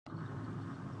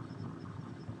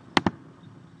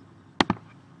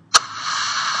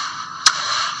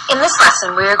In this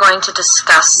lesson, we are going to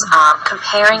discuss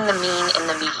comparing the mean and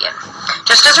the median.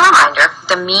 Just as a reminder,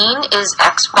 the mean is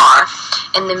x bar,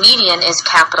 and the median is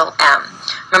capital M.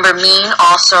 Remember, mean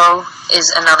also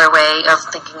is another way of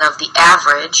thinking of the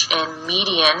average, and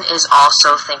median is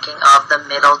also thinking of the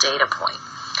middle data point.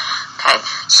 Okay,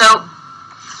 so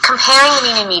comparing the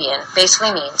mean and median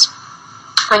basically means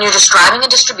when you're describing a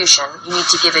distribution, you need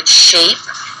to give it shape,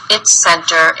 its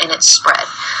center, and its spread.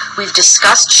 We've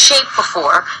discussed shape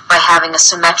before by having a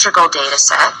symmetrical data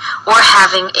set or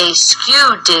having a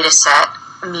skewed data set,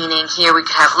 meaning here we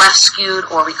could have left skewed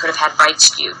or we could have had right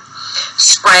skewed.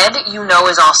 Spread, you know,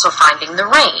 is also finding the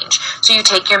range. So you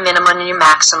take your minimum and your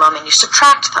maximum and you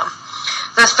subtract them.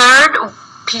 The third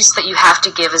piece that you have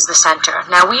to give is the center.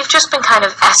 Now, we've just been kind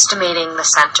of estimating the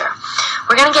center.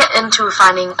 We're going to get into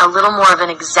finding a little more of an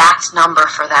exact number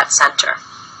for that center.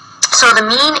 So the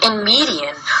mean and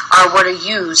median are what are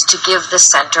used to give the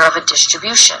center of a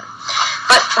distribution.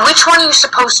 But which one are you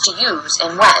supposed to use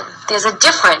and when? There's a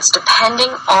difference depending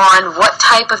on what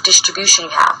type of distribution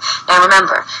you have. Now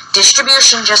remember,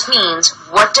 distribution just means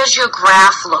what does your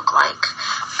graph look like?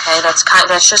 Okay,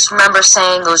 that's just remember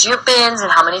saying those are your bins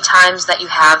and how many times that you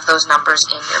have those numbers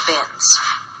in your bins.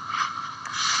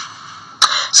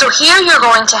 So here you're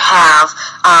going to have,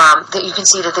 that you can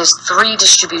see that there's three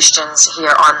distributions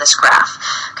here on this graph.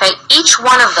 Okay, each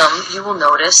one of them, you will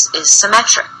notice, is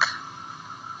symmetric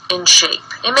in shape.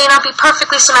 It may not be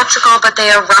perfectly symmetrical, but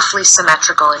they are roughly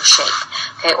symmetrical in shape,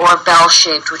 okay, or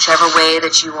bell-shaped, whichever way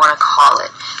that you want to call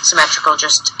it. Symmetrical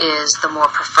just is the more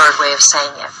preferred way of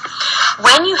saying it.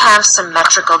 When you have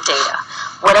symmetrical data,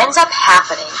 what ends up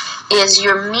happening is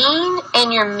your mean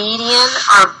and your median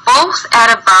are both at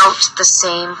about the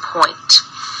same point.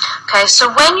 Okay,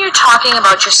 so when you're talking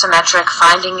about your symmetric,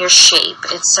 finding your shape,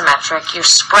 it's symmetric. Your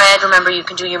spread, remember you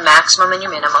can do your maximum and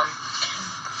your minimum.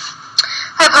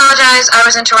 I apologize, I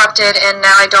was interrupted and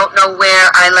now I don't know where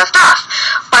I left off.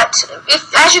 But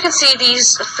as you can see,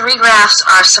 these three graphs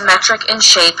are symmetric in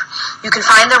shape. You can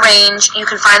find the range, you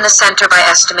can find the center by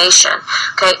estimation.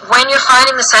 Okay, when you're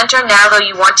finding the center, now though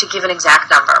you want to give an exact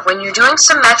number. When you're doing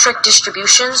symmetric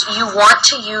distributions, you want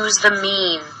to use the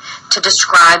mean to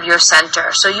describe your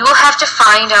center. So you will have to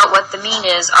find out what the mean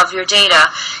is of your data,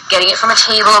 getting it from a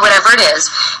table or whatever it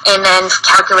is, and then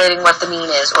calculating what the mean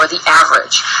is, or the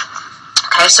average.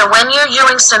 Okay, so when you're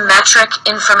doing symmetric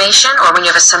information, or when you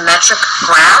have a symmetric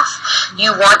graph,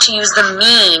 you want to use the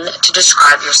mean to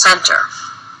describe your center.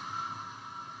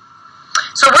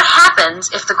 So what happens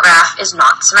if the graph is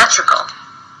not symmetrical?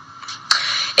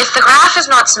 If the graph is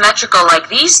not symmetrical like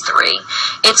these three,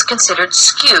 it's considered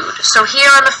skewed. So here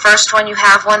on the first one, you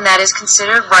have one that is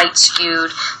considered right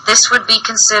skewed. This would be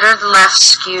considered left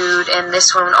skewed, and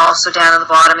this one also down at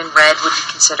the bottom in red would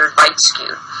be considered right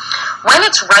skewed. When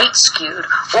it's right skewed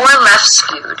or left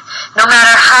skewed, no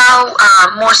matter how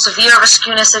more severe of a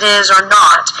skewness it is or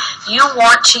not, you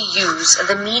want to use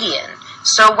the median.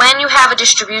 So when you have a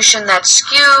distribution that's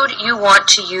skewed, you want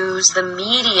to use the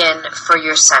median for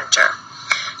your center.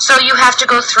 So you have to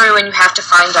go through and you have to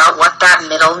find out what that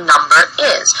middle number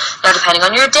is. Now, depending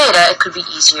on your data, it could be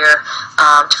easier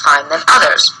to find than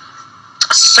others.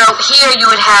 So here you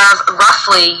would have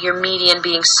roughly your median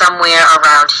being somewhere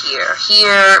around here.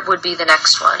 Here would be the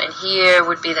next one, and here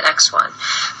would be the next one.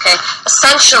 Okay,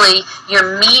 essentially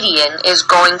your median is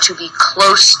going to be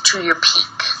close to your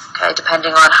peak, okay,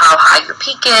 depending on how high your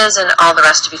peak is and all the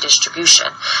rest of your distribution.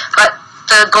 But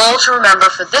the goal to remember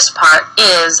for this part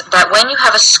is that when you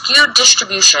have a skewed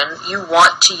distribution, you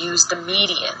want to use the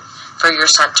median for your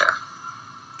center.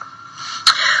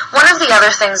 One of the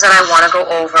other things that I want to go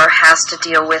over has to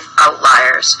deal with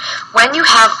outliers. When you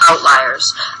have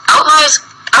outliers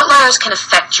can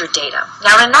affect your data.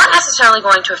 Now, they're not necessarily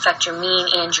going to affect your mean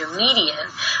and your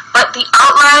median, but the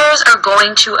outliers are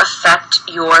going to affect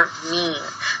your mean.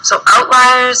 So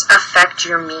outliers affect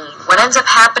your mean. What ends up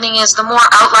happening is the more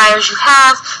outliers you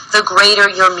have, the greater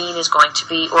your mean is going to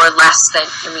be, or less than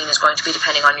your mean is going to be,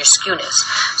 depending on your skewness.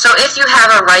 So if you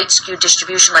have a right skewed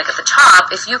distribution like at the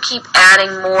top, if you keep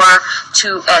adding more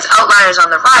as outliers on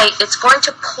the right, it's going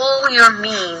to pull your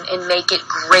mean and make it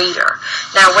greater.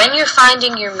 Now, when you're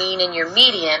finding your mean and your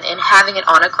median and having it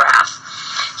on a graph,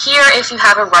 here if you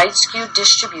have a right skewed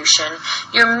distribution,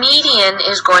 your median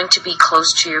is going to be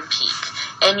close to your peak,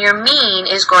 and your mean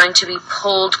is going to be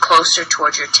pulled closer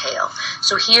towards your tail.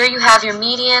 So here you have your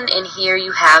median, and here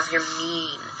you have your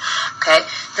mean. Okay,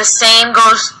 the same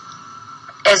goes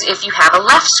as if you have a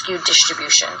left skewed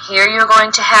distribution. Here you're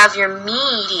going to have your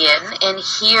median, and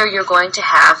here you're going to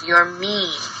have your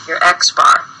mean, your x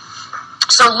bar.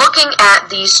 So looking at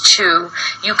these two,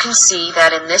 you can see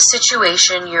that in this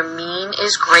situation, your mean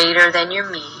is greater than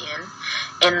your median.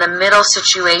 In the middle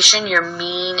situation, your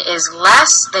mean is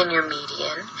less than your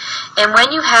median. And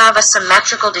when you have a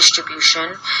symmetrical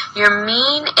distribution, your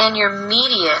mean and your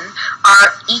median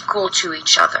are equal to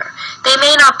each other. They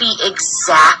may not be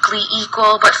exactly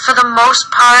equal, but for the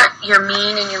most part, your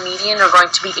mean and your median are going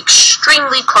to be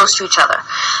extremely close to each other,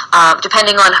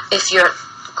 depending on if your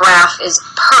graph is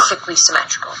perfectly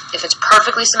symmetrical. If it's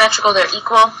perfectly symmetrical, they're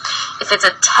equal. If it's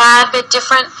a tad bit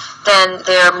different, then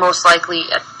they're most likely,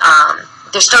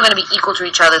 they're still going to be equal to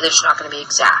each other. They're just not going to be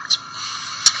exact.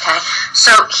 Okay,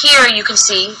 so here you can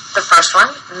see the first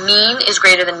one, mean is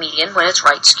greater than median when it's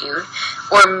right skewed,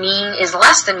 or mean is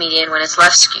less than median when it's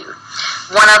left skewed.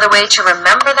 One other way to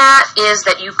remember that is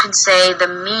that you can say the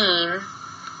mean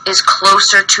is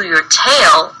closer to your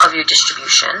tail of your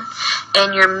distribution,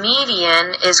 and your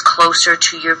median is closer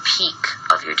to your peak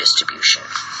of your distribution.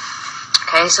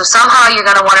 Okay, so somehow you're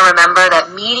going to want to remember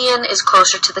that median is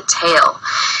closer to the tail,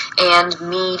 and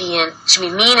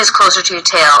mean is closer to your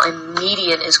tail, and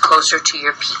median is closer to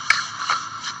your peak.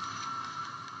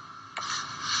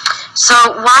 So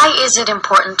why is it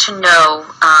important to know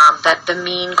that the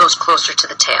mean goes closer to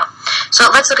the tail? So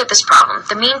let's look at this problem.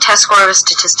 The mean test score of a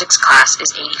statistics class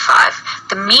is 85.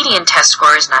 The median test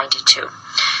score is 92.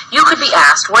 You could be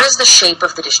asked, what is the shape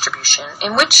of the distribution,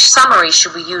 and which summary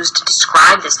should we use to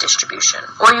describe this distribution?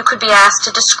 Or you could be asked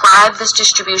to describe this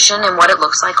distribution and what it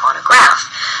looks like on a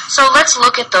graph. So let's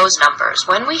look at those numbers.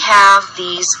 When we have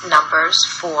these numbers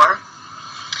for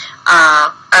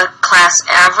a class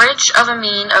average of a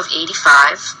mean of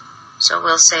 85, so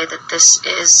we'll say that this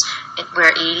is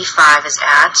where 85 is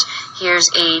at.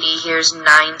 Here's 80, here's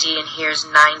 90, and here's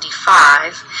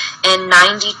 95. And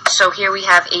 90, so here we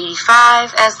have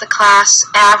 85 as the class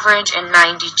average, and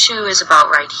 92 is about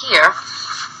right here.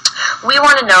 We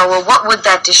want to know, well, what would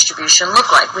that distribution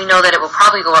look like? We know that it will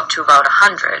probably go up to about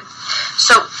 100.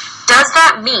 So does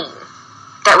that mean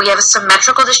that we have a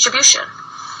symmetrical distribution?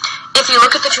 If you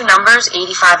look at the two numbers,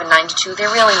 85 and 92,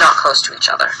 they're really not close to each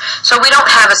other. So we don't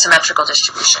have a symmetrical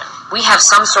distribution. We have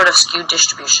some sort of skewed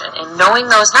distribution. And knowing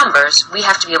those numbers, we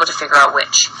have to be able to figure out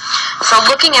which. So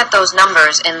looking at those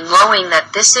numbers and knowing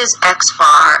that this is X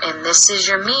bar and this is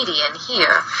your median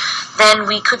here, then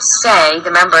we could say,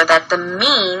 remember, that the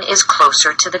mean is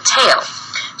closer to the tail.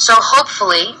 So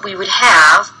hopefully we would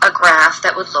have a graph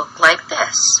that would look like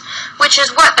this, which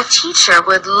is what a teacher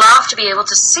would love to be able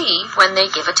to see when they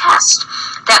give a test,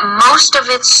 that most of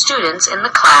its students in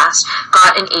the class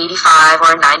got an 85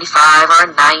 or a 95 or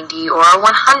a 90 or a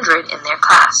 100 in their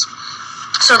class.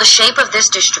 So the shape of this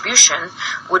distribution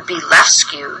would be left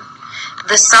skewed.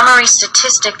 The summary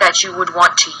statistic that you would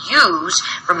want to use,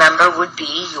 remember, would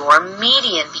be your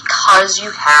median because you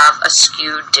have a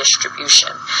skewed distribution.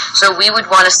 So we would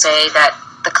want to say that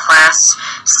the class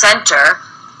center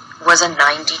was a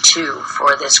 92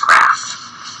 for this graph.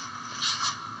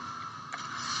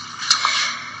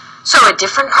 So a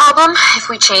different problem, if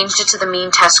we changed it to the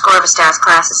mean test score of a stats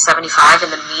class is 75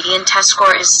 and the median test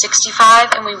score is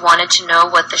 65, and we wanted to know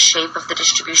what the shape of the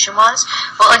distribution was,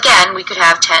 well, again, we could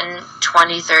have 10,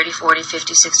 20, 30, 40,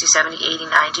 50, 60, 70, 80,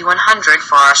 90, 100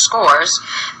 for our scores.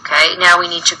 Okay, now we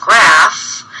need to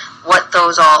graph what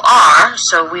those all are,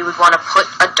 so we would want to put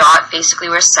a dot basically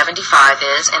where 75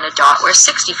 is and a dot where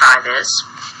 65 is.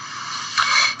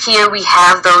 Here we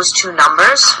have those two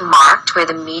numbers marked where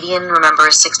the median, remember,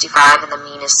 is 65 and the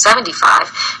mean is 75.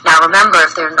 Now remember,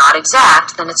 if they're not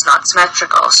exact, then it's not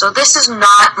symmetrical. So this is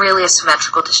not really a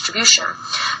symmetrical distribution.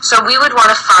 So we would want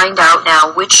to find out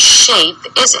now which shape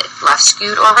is it, left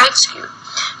skewed or right skewed.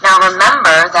 Now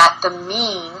remember that the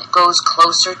mean goes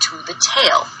closer to the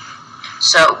tail.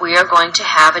 So we are going to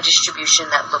have a distribution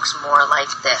that looks more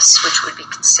like this, which would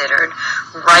be considered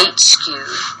right skewed.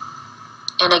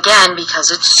 And again, because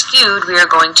it's skewed, we are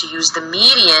going to use the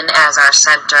median as our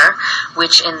center,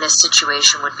 which in this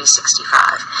situation would be 65.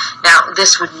 Now,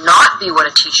 this would not be what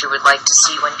a teacher would like to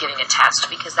see when giving a test,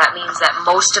 because that means that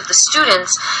most of the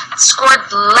students scored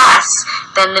less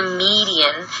than the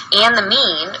median and the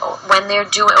mean when they're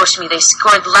doing, or excuse me, they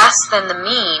scored less than the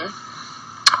mean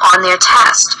on their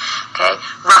test. Okay,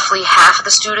 roughly half of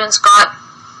the students got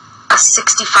a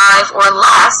 65 or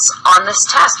less on this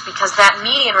test because that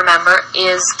median, remember,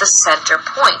 is the center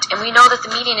point. And we know that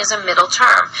the median is a middle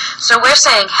term. So we're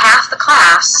saying half the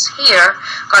class here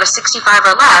got a 65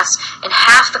 or less, and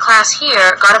half the class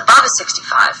here got above a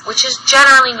 65, which is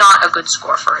generally not a good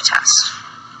score for a test.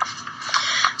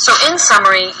 So in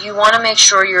summary, you want to make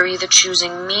sure you're either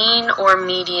choosing mean or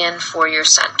median for your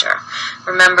center.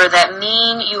 Remember that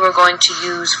mean you are going to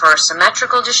use for a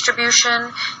symmetrical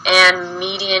distribution, and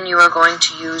median you are going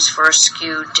to use for a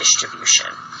skewed distribution.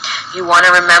 You want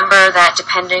to remember that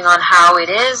depending on how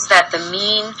it is, that the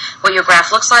mean, what your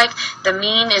graph looks like, the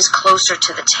mean is closer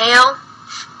to the tail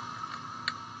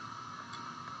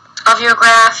of your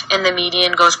graph, and the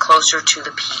median goes closer to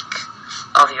the peak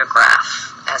of your graph,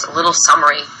 as a little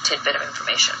summary tidbit of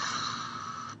information.